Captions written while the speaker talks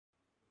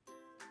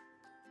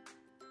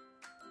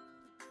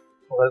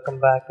Welcome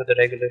back to the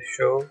regular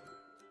show.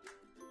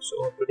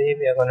 So today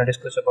we are going to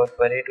discuss about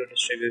Pareto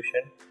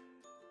distribution.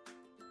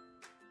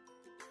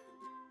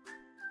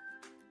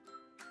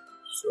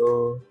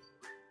 So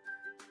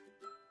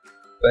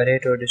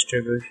Pareto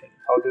distribution,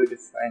 how do you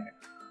define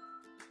it?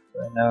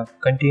 When a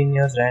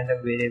continuous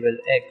random variable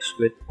x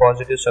with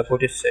positive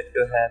support is said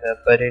to have a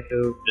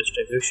Pareto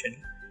distribution.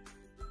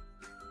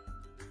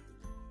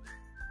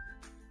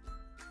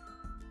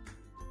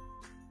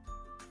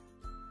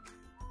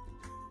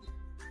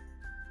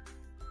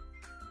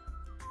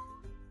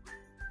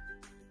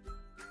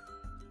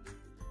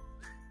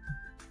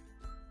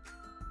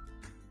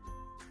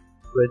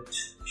 With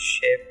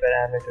shape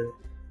parameter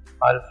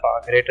alpha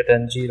greater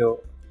than 0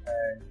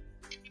 and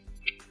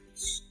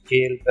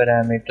scale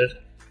parameter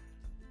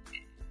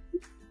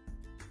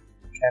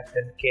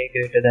capital K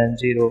greater than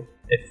 0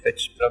 if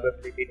its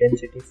probability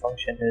density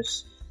function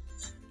is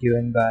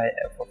given by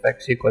f of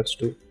x equals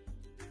to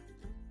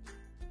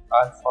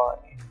alpha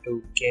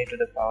into k to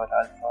the power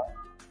alpha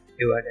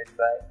divided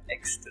by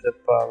x to the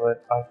power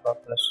alpha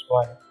plus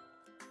 1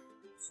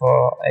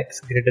 for x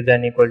greater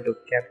than equal to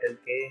capital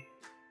K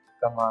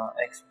comma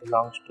x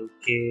belongs to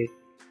k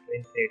to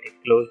infinity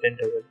closed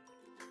interval.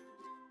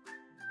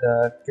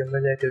 The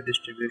cumulative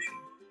distribution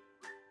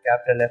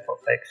capital F of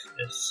x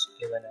is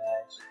given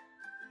as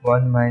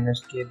 1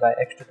 minus k by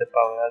x to the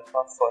power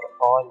alpha for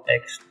all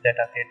x that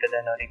are greater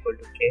than or equal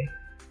to k.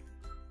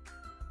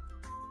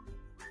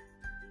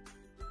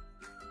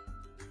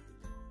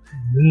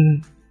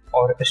 Mean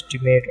or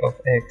estimate of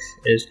x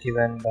is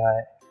given by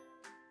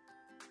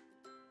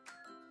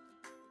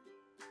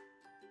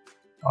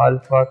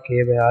alpha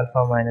k by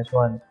alpha minus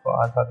 1 for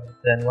alpha greater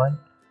than 1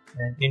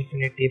 and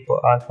infinity for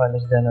alpha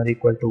less than or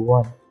equal to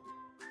 1.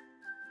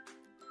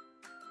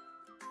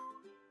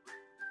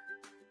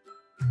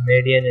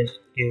 Median is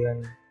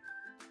given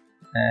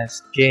as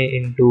k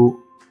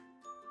into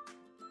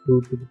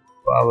 2 to the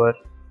power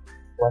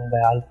 1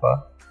 by alpha.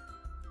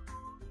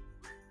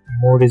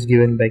 Mode is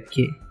given by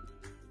k.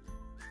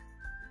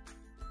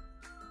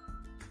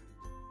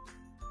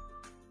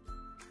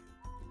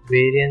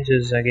 Variance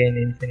is again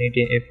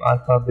infinity if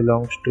alpha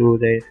belongs to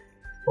the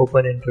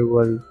open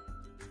interval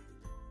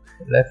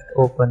left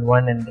open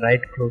 1 and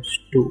right close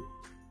 2.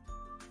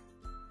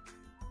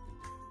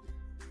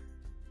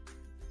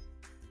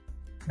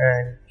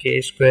 And k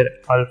square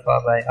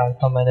alpha by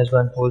alpha minus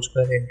 1 whole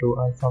square into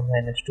alpha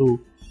minus 2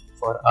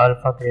 for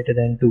alpha greater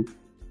than 2.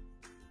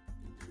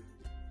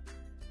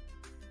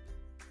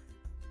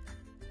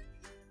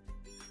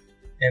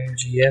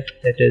 MGF,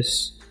 that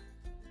is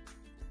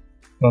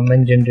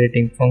moment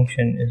generating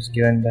function, is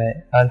given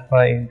by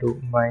alpha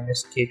into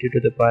minus kt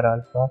to the power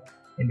alpha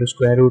into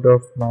square root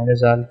of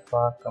minus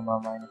alpha comma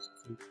minus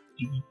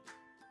kt,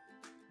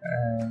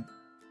 and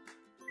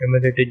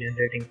cumulative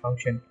generating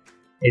function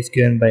is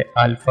given by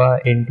alpha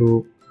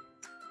into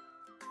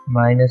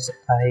minus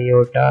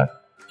iota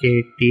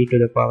kt to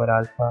the power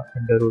alpha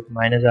under root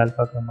minus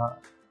alpha comma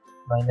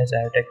minus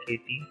iota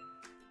kt.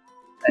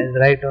 I'll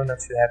write down a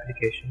few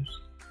applications.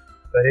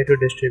 Pareto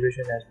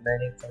distribution has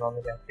many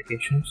economic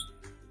applications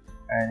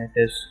and it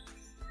is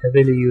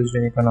heavily used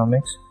in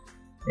economics.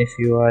 If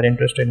you are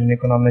interested in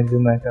economics, you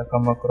might have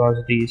come across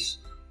these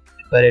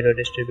Pareto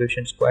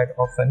distributions quite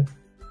often.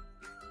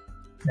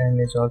 And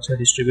it's also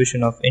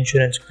distribution of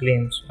insurance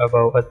claims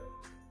above a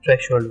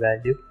threshold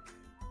value.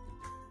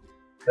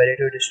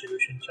 Pareto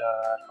distributions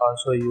are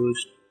also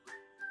used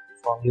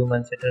for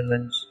human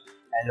settlements,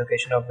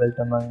 allocation of wealth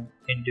among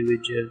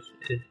individuals,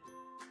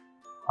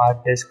 hard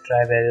disk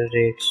drive error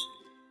rates,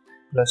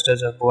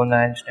 clusters of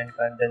Bone-Einstein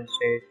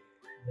condensate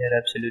near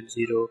absolute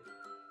zero.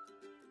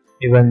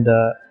 Even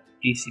the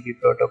TCP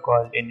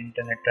protocol in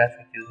internet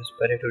traffic uses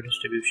Pareto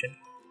distribution.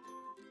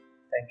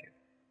 Thank you.